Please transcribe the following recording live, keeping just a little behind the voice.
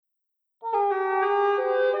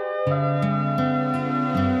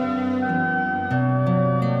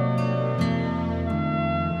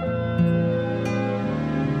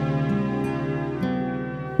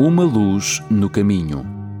Uma Luz no Caminho.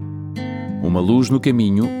 Uma Luz no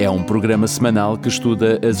Caminho é um programa semanal que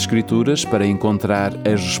estuda as Escrituras para encontrar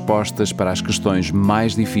as respostas para as questões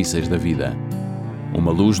mais difíceis da vida.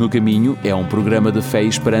 Uma Luz no Caminho é um programa de fé e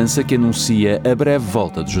esperança que anuncia a breve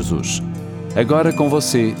volta de Jesus. Agora com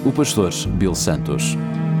você, o pastor Bill Santos.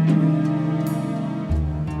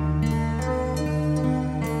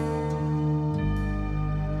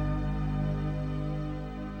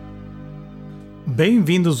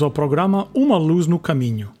 Bem-vindos ao programa Uma Luz no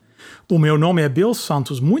Caminho. O meu nome é Bill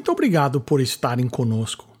Santos. Muito obrigado por estarem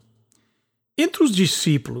conosco. Entre os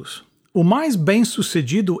discípulos, o mais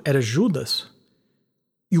bem-sucedido era Judas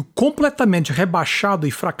e o completamente rebaixado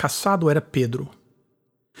e fracassado era Pedro.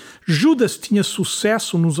 Judas tinha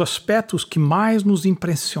sucesso nos aspectos que mais nos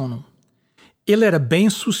impressionam. Ele era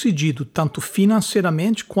bem-sucedido tanto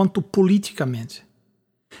financeiramente quanto politicamente.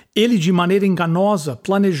 Ele, de maneira enganosa,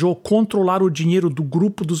 planejou controlar o dinheiro do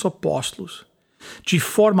grupo dos apóstolos. De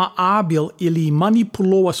forma hábil, ele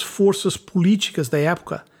manipulou as forças políticas da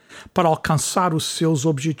época para alcançar os seus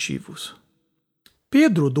objetivos.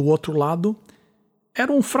 Pedro, do outro lado,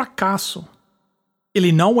 era um fracasso.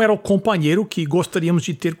 Ele não era o companheiro que gostaríamos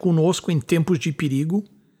de ter conosco em tempos de perigo.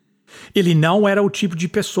 Ele não era o tipo de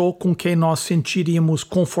pessoa com quem nós sentiríamos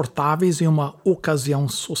confortáveis em uma ocasião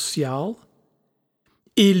social.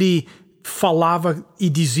 Ele falava e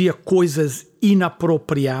dizia coisas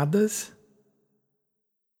inapropriadas.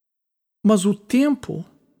 Mas o tempo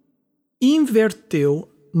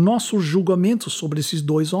inverteu nosso julgamento sobre esses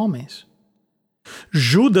dois homens.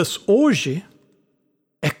 Judas hoje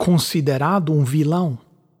é considerado um vilão.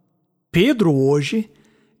 Pedro hoje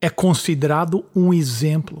é considerado um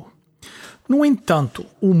exemplo. No entanto,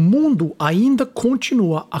 o mundo ainda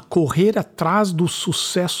continua a correr atrás dos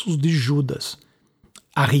sucessos de Judas,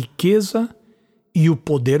 a riqueza e o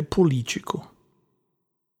poder político.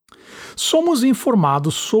 Somos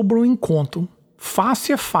informados sobre o encontro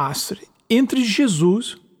face a face entre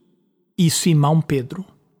Jesus e Simão Pedro.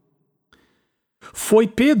 Foi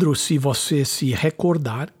Pedro, se você se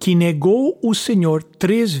recordar, que negou o Senhor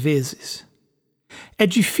 3 vezes. É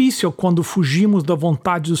difícil quando fugimos da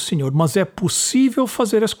vontade do Senhor, mas é possível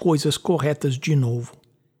fazer as coisas corretas de novo.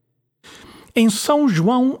 Em São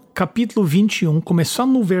João, capítulo 21,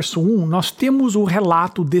 começando no verso 1, nós temos o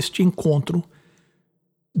relato deste encontro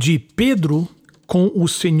de Pedro com o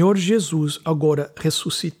Senhor Jesus, agora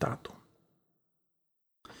ressuscitado.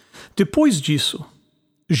 Depois disso,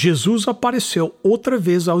 Jesus apareceu outra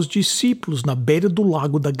vez aos discípulos na beira do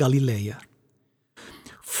lago da Galileia.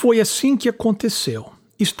 Foi assim que aconteceu.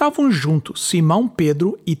 Estavam juntos Simão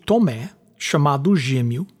Pedro e Tomé, chamado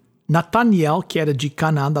Gêmeo, Nataniel, que era de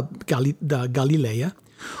Caná da Galileia,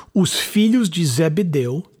 os filhos de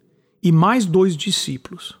Zebedeu e mais 2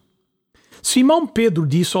 discípulos. Simão Pedro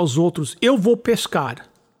disse aos outros: "Eu vou pescar."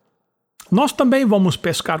 "Nós também vamos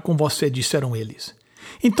pescar com você", disseram eles.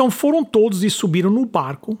 Então foram todos e subiram no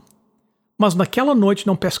barco, mas naquela noite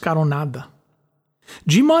não pescaram nada.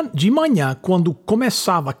 De manhã, quando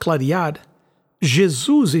começava a clarear,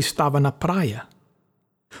 Jesus estava na praia.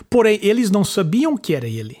 Porém, eles não sabiam que era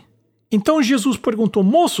ele. Então Jesus perguntou: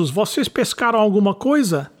 "Moços, vocês pescaram alguma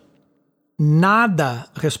coisa?" "Nada",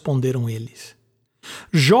 responderam eles.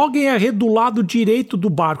 "Joguem a rede do lado direito do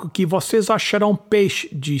barco que vocês acharão peixe",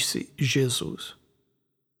 disse Jesus.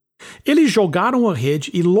 Eles jogaram a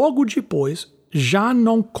rede e logo depois já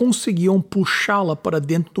não conseguiam puxá-la para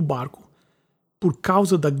dentro do barco por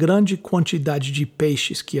causa da grande quantidade de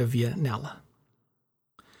peixes que havia nela.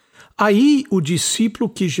 Aí o discípulo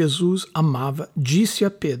que Jesus amava disse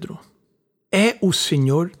a Pedro: "É o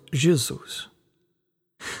Senhor Jesus."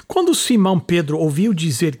 Quando Simão Pedro ouviu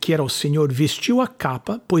dizer que era o Senhor, vestiu a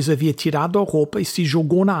capa, pois havia tirado a roupa, e se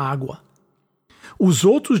jogou na água. Os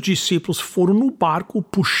outros discípulos foram no barco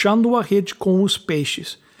puxando a rede com os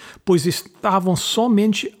peixes, pois estavam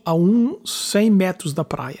somente a uns 100 metros da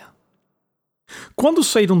praia. Quando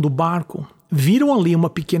saíram do barco, viram ali uma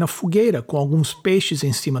pequena fogueira com alguns peixes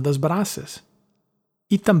em cima das brasas.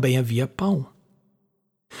 E também havia pão.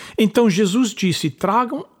 Então Jesus disse: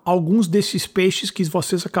 "Tragam alguns desses peixes que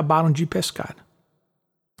vocês acabaram de pescar."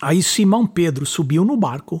 Aí Simão Pedro subiu no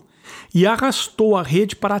barco e arrastou a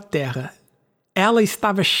rede para a terra. Ela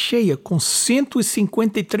estava cheia com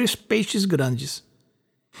 153 peixes grandes.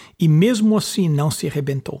 E mesmo assim não se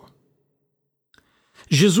arrebentou.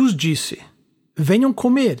 Jesus disse: "Venham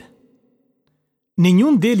comer."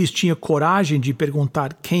 Nenhum deles tinha coragem de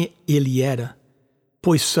perguntar quem ele era,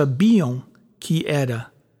 pois sabiam que era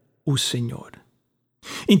o Senhor.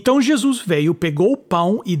 Então Jesus veio, pegou o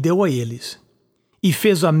pão e deu a eles, e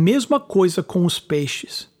fez a mesma coisa com os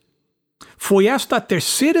peixes. Foi esta a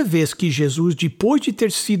terceira vez que Jesus, depois de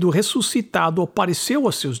ter sido ressuscitado, apareceu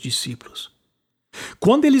a seus discípulos.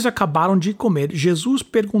 Quando eles acabaram de comer, Jesus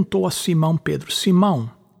perguntou a Simão Pedro: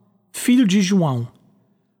 Simão, filho de João,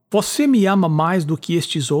 você me ama mais do que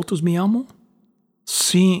estes outros me amam?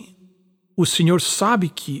 Sim, o Senhor sabe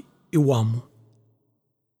que eu amo.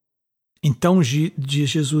 Então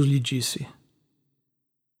Jesus lhe disse: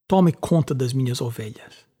 tome conta das minhas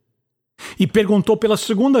ovelhas. E perguntou pela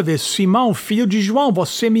segunda vez: Simão, filho de João,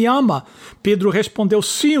 você me ama? Pedro respondeu: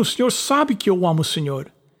 sim, o Senhor sabe que eu amo o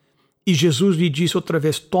Senhor. E Jesus lhe disse outra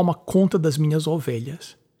vez: toma conta das minhas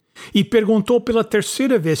ovelhas. E perguntou pela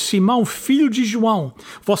terceira vez: Simão, filho de João,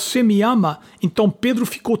 você me ama? Então Pedro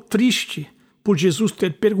ficou triste por Jesus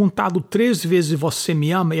ter perguntado 3 vezes: você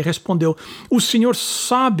me ama? E respondeu: o Senhor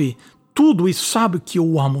sabe tudo e sabe que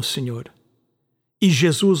eu amo o Senhor. E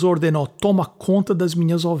Jesus ordenou: toma conta das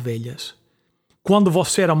minhas ovelhas. Quando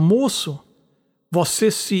você era moço, você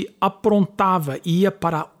se aprontava e ia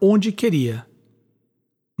para onde queria.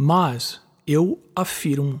 Mas eu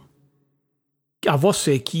afirmo a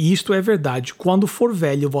você que isto é verdade: quando for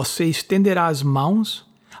velho, você estenderá as mãos,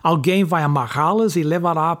 alguém vai amarrá-las e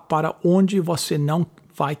levará para onde você não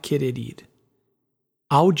vai querer ir.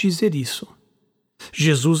 Ao dizer isso,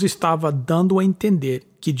 Jesus estava dando a entender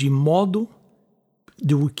que de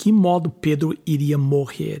que modo Pedro iria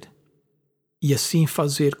morrer, e assim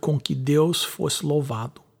fazer com que Deus fosse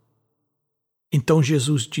louvado. Então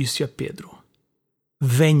Jesus disse a Pedro: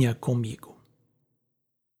 venha comigo.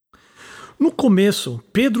 No começo,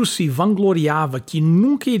 Pedro se vangloriava que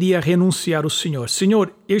nunca iria renunciar ao Senhor.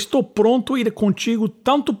 Senhor, eu estou pronto a ir contigo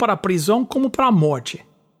tanto para a prisão como para a morte.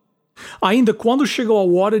 Ainda quando chegou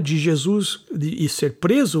a hora de Jesus de ser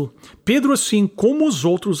preso, Pedro, assim como os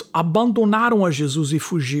outros, abandonaram a Jesus e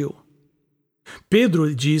fugiu.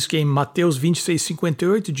 Pedro diz que em Mateus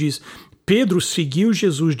 26:58 diz: Pedro seguiu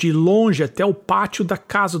Jesus de longe até o pátio da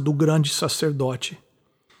casa do grande sacerdote.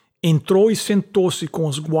 Entrou e sentou-se com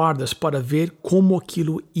os guardas para ver como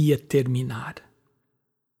aquilo ia terminar.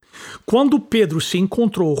 Quando Pedro se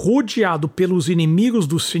encontrou rodeado pelos inimigos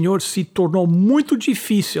do Senhor, se tornou muito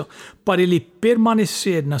difícil para ele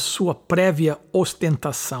permanecer na sua prévia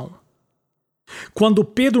ostentação. Quando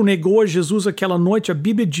Pedro negou a Jesus aquela noite, a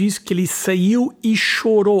Bíblia diz que ele saiu e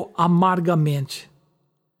chorou amargamente.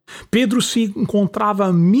 Pedro se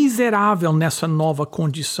encontrava miserável nessa nova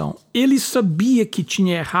condição. Ele sabia que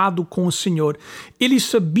tinha errado com o Senhor. Ele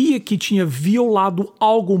sabia que tinha violado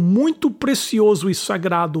algo muito precioso e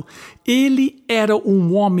sagrado. Ele era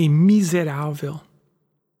um homem miserável.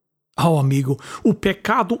 Oh, amigo, o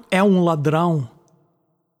pecado é um ladrão.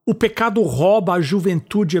 O pecado rouba a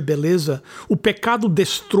juventude e a beleza. O pecado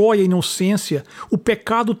destrói a inocência. O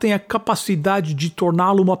pecado tem a capacidade de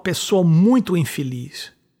torná-lo uma pessoa muito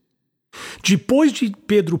infeliz. Depois de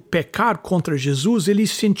Pedro pecar contra Jesus, ele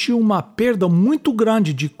sentiu uma perda muito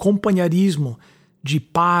grande de companheirismo, de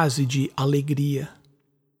paz e de alegria.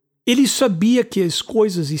 Ele sabia que as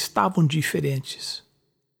coisas estavam diferentes.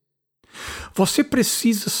 Você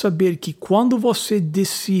precisa saber que quando você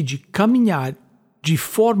decide caminhar de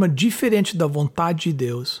forma diferente da vontade de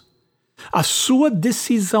Deus, a sua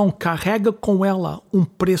decisão carrega com ela um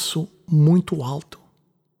preço muito alto.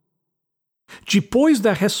 Depois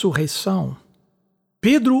da ressurreição,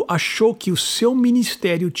 Pedro achou que o seu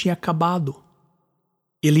ministério tinha acabado.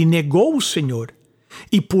 Ele negou o Senhor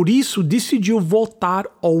e por isso decidiu voltar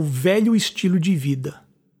ao velho estilo de vida.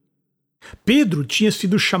 Pedro tinha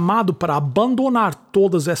sido chamado para abandonar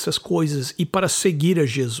todas essas coisas e para seguir a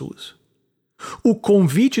Jesus. O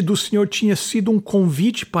convite do Senhor tinha sido um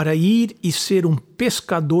convite para ir e ser um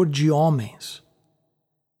pescador de homens.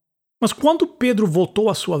 Mas quando Pedro voltou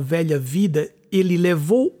à sua velha vida, ele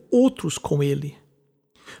levou outros com ele.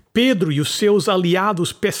 Pedro e os seus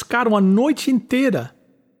aliados pescaram a noite inteira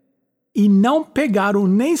e não pegaram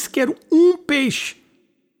nem sequer um peixe.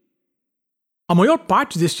 A maior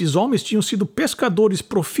parte destes homens tinham sido pescadores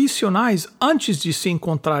profissionais antes de se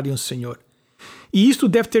encontrarem o Senhor. E isto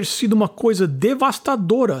deve ter sido uma coisa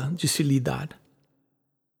devastadora de se lidar.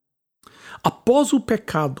 Após o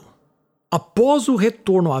pecado, após o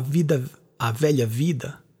retorno à velha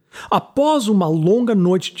vida, após uma longa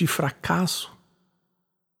noite de fracasso,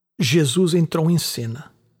 Jesus entrou em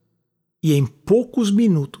cena e em poucos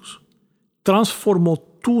minutos transformou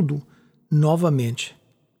tudo novamente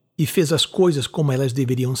e fez as coisas como elas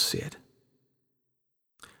deveriam ser.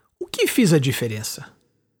 O que fez a diferença?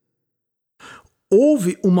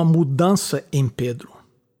 Houve uma mudança em Pedro.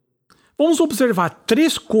 Vamos observar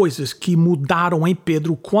 3 coisas que mudaram em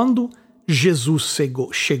Pedro quando Jesus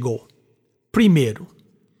chegou. Primeiro,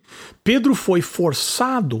 Pedro foi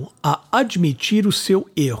forçado a admitir o seu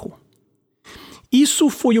erro. Isso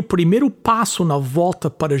foi o primeiro passo na volta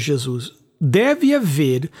para Jesus. Deve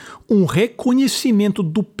haver um reconhecimento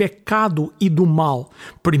do pecado e do mal.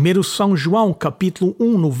 1 São João, capítulo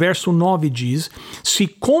 1, no verso 9 diz: se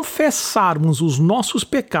confessarmos os nossos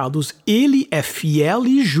pecados, ele é fiel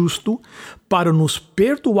e justo para nos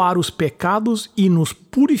perdoar os pecados e nos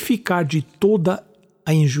purificar de toda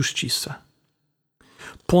a injustiça.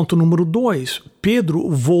 Ponto número 2. Pedro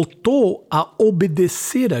voltou a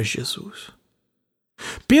obedecer a Jesus.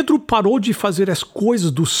 Pedro parou de fazer as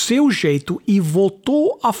coisas do seu jeito e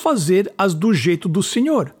voltou a fazer as do jeito do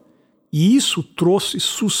Senhor. E isso trouxe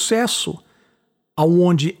sucesso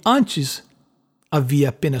aonde antes havia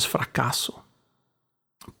apenas fracasso.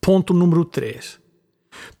 Ponto número 3.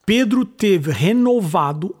 Pedro teve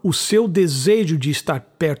renovado o seu desejo de estar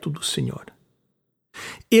perto do Senhor.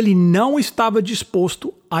 Ele não estava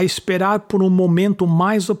disposto a esperar por um momento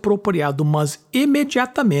mais apropriado, mas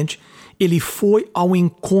imediatamente ele foi ao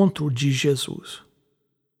encontro de Jesus.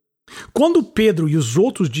 Quando Pedro e os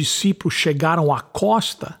outros discípulos chegaram à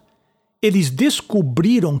costa, eles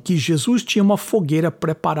descobriram que Jesus tinha uma fogueira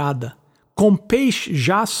preparada, com peixe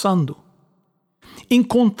já assando.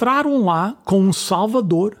 Encontraram lá com um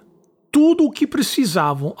Salvador tudo o que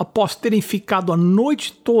precisavam após terem ficado a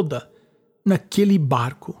noite toda naquele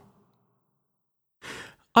barco.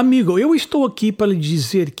 Amigo, eu estou aqui para lhe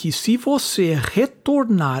dizer que se você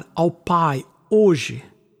retornar ao Pai hoje,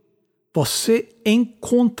 você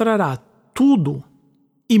encontrará tudo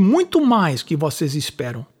e muito mais que vocês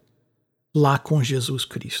esperam lá com Jesus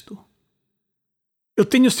Cristo. Eu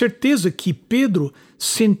tenho certeza que Pedro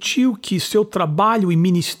sentiu que seu trabalho e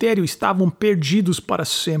ministério estavam perdidos para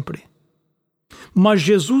sempre. Mas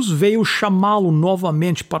Jesus veio chamá-lo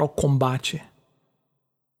novamente para o combate.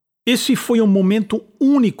 Esse foi um momento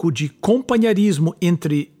único de companheirismo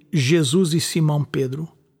entre Jesus e Simão Pedro.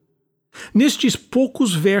 Nestes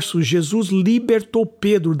poucos versos, Jesus libertou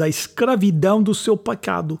Pedro da escravidão do seu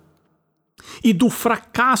pecado e do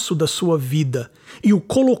fracasso da sua vida e o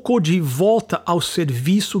colocou de volta ao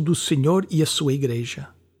serviço do Senhor e a sua igreja.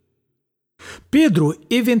 Pedro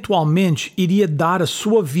eventualmente iria dar a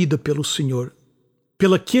sua vida pelo Senhor,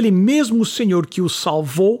 pelo aquele mesmo Senhor que o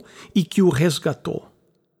salvou e que o resgatou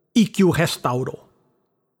e que o restaurou.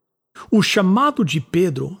 O chamado de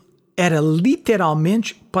Pedro era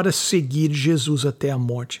literalmente para seguir Jesus até a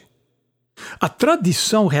morte. A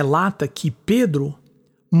tradição relata que Pedro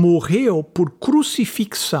morreu por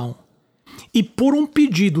crucifixão e por um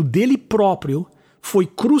pedido dele próprio foi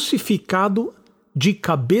crucificado de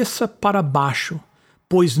cabeça para baixo,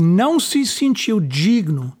 pois não se sentiu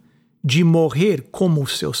digno de morrer como o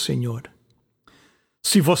seu Senhor.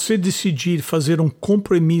 Se você decidir fazer um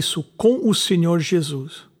compromisso com o Senhor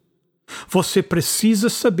Jesus, você precisa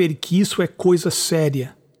saber que isso é coisa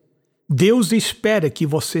séria. Deus espera que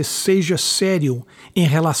você seja sério em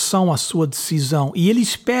relação à sua decisão e Ele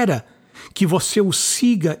espera que você o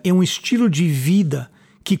siga em um estilo de vida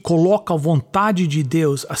que coloca a vontade de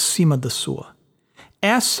Deus acima da sua.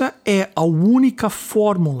 Essa é a única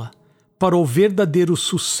fórmula para o verdadeiro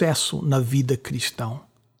sucesso na vida cristã.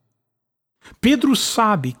 Pedro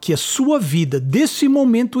sabe que a sua vida, desse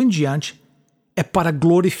momento em diante, é para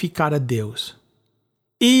glorificar a Deus.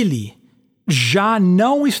 Ele já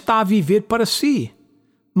não está a viver para si,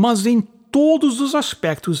 mas em todos os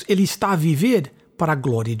aspectos ele está a viver para a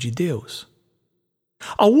glória de Deus.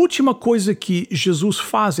 A última coisa que Jesus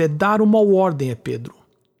faz é dar uma ordem a Pedro: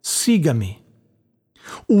 siga-me.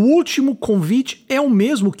 O último convite é o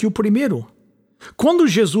mesmo que o primeiro. Quando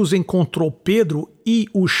Jesus encontrou Pedro e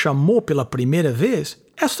o chamou pela primeira vez,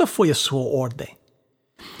 essa foi a sua ordem.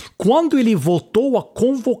 Quando ele voltou a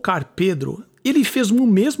convocar Pedro, ele fez o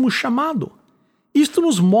mesmo chamado. Isto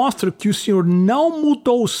nos mostra que o Senhor não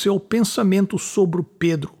mudou o seu pensamento sobre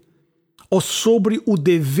Pedro, ou sobre o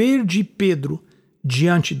dever de Pedro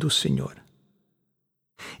diante do Senhor.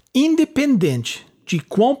 Independente de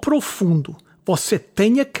quão profundo você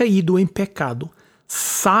tenha caído em pecado,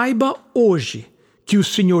 saiba hoje que o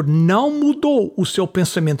Senhor não mudou o seu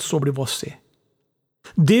pensamento sobre você.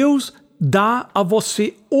 Deus dá a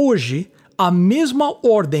você hoje a mesma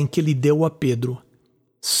ordem que Ele deu a Pedro: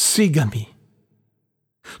 siga-me.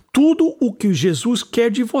 Tudo o que Jesus quer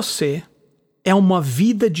de você é uma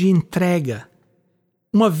vida de entrega,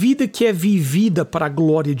 uma vida que é vivida para a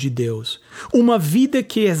glória de Deus, uma vida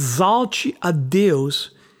que exalte a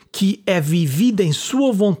Deus, que é vivida em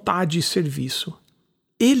sua vontade e serviço.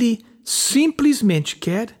 Ele simplesmente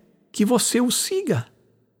quer que você o siga.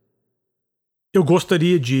 Eu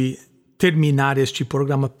gostaria de terminar este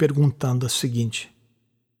programa perguntando o seguinte: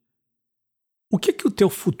 O que o teu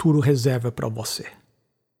futuro reserva para você?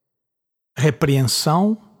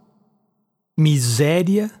 Repreensão,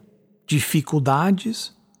 miséria,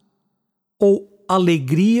 dificuldades ou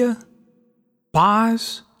alegria,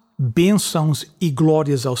 paz, bênçãos e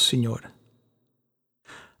glórias ao Senhor?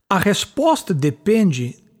 A resposta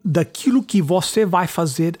depende daquilo que você vai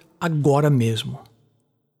fazer agora mesmo.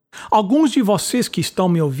 Alguns de vocês que estão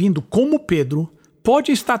me ouvindo, como Pedro,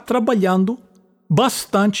 podem estar trabalhando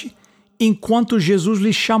bastante enquanto Jesus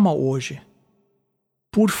lhe chama hoje.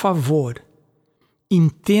 Por favor,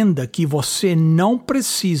 entenda que você não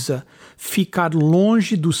precisa ficar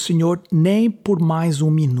longe do Senhor nem por mais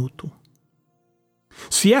um minuto.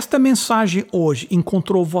 Se esta mensagem hoje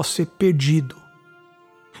encontrou você perdido,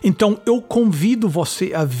 então eu convido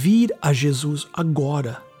você a vir a Jesus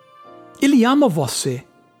agora. Ele ama você.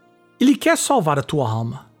 Ele quer salvar a tua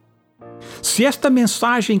alma. Se esta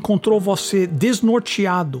mensagem encontrou você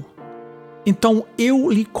desnorteado, então eu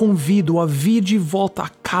lhe convido a vir de volta à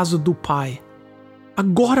casa do Pai,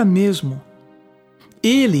 agora mesmo.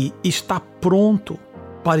 Ele está pronto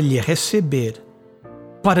para lhe receber,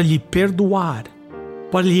 para lhe perdoar,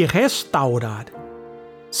 para lhe restaurar,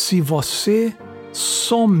 se você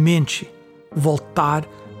somente voltar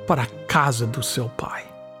para a casa do seu Pai.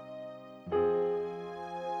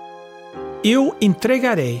 Eu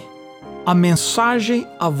entregarei a mensagem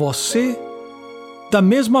a você da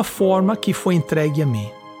mesma forma que foi entregue a mim.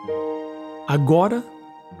 Agora,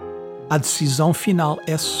 a decisão final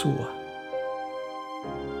é sua.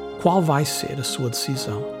 Qual vai ser a sua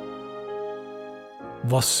decisão?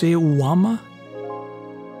 Você o ama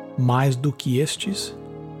mais do que estes?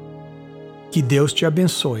 Que Deus te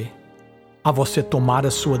abençoe a você tomar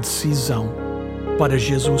a sua decisão para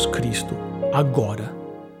Jesus Cristo agora,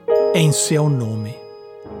 em seu nome.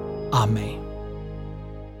 Amém.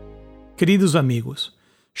 Queridos amigos,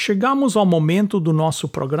 chegamos ao momento do nosso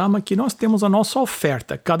programa que nós temos a nossa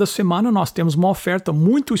oferta. Cada semana nós temos uma oferta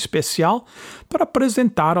muito especial para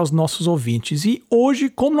apresentar aos nossos ouvintes. E hoje,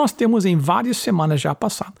 como nós temos em várias semanas já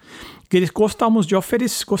passadas, gostaríamos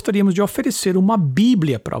de oferecer uma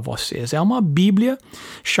Bíblia para vocês. É uma Bíblia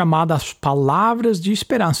chamada As Palavras de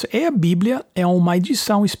Esperança. E a Bíblia é uma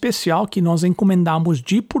edição especial que nós encomendamos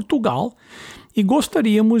de Portugal e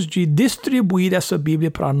gostaríamos de distribuir essa Bíblia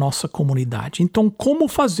para a nossa comunidade. Então, como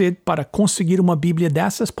fazer para conseguir uma Bíblia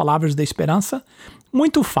dessas Palavras da Esperança?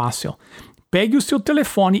 Muito fácil. Pegue o seu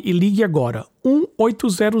telefone e ligue agora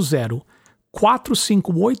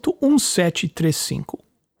 1-800-458-1735.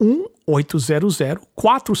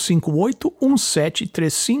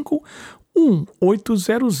 1-800-458-1735,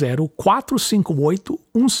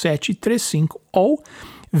 1-800-458-1735 ou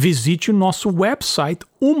visite o nosso website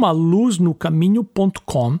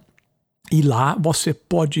umaluznocaminho.com e lá você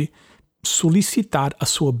pode solicitar a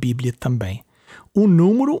sua Bíblia também. O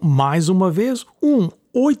número, mais uma vez,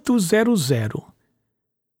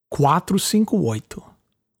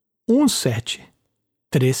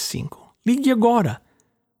 1-800-458-1735. Ligue agora.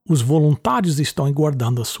 Os voluntários estão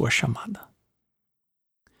aguardando a sua chamada.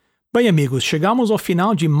 Bem, amigos, chegamos ao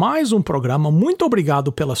final de mais um programa. Muito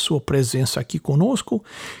obrigado pela sua presença aqui conosco.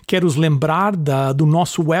 Quero os lembrar do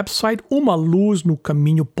nosso website,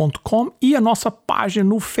 umaluznocaminho.com, e a nossa página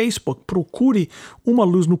no Facebook. Procure Uma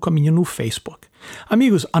Luz no Caminho no Facebook.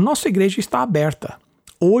 Amigos, a nossa igreja está aberta.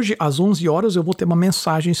 Hoje, às 11 horas, eu vou ter uma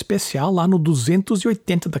mensagem especial lá no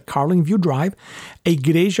 280 da Carlinview Drive, a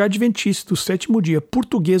Igreja Adventista do Sétimo Dia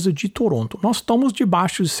Portuguesa de Toronto. Nós estamos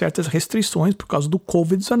debaixo de certas restrições por causa do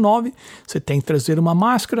Covid-19. Você tem que trazer uma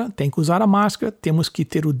máscara, tem que usar a máscara, temos que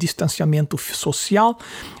ter o distanciamento social,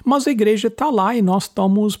 mas a igreja está lá e nós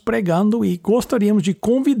estamos pregando e gostaríamos de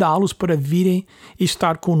convidá-los para virem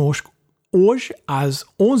estar conosco hoje, às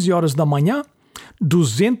 11 horas da manhã,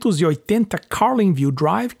 280 Carlinview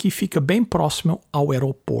Drive, que fica bem próximo ao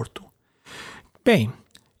aeroporto. Bem,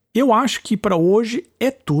 eu acho que para hoje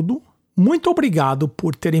é tudo. Muito obrigado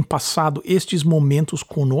por terem passado estes momentos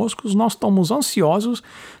conosco. Nós estamos ansiosos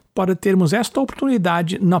para termos esta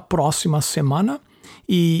oportunidade na próxima semana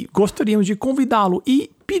e gostaríamos de convidá-lo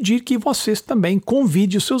e pedir que vocês também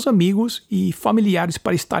convidem os seus amigos e familiares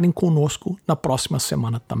para estarem conosco na próxima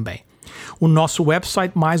semana também. O nosso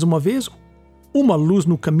website, mais uma vez,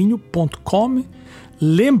 umaluznocaminho.com.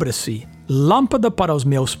 Lembra-se, lâmpada para os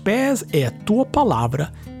meus pés é a tua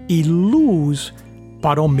palavra e luz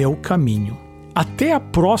para o meu caminho. Até a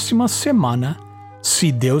próxima semana,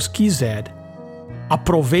 se Deus quiser.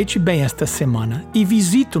 Aproveite bem esta semana e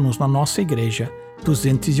visite-nos na nossa igreja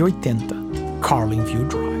 280 Carlinview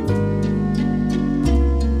Drive.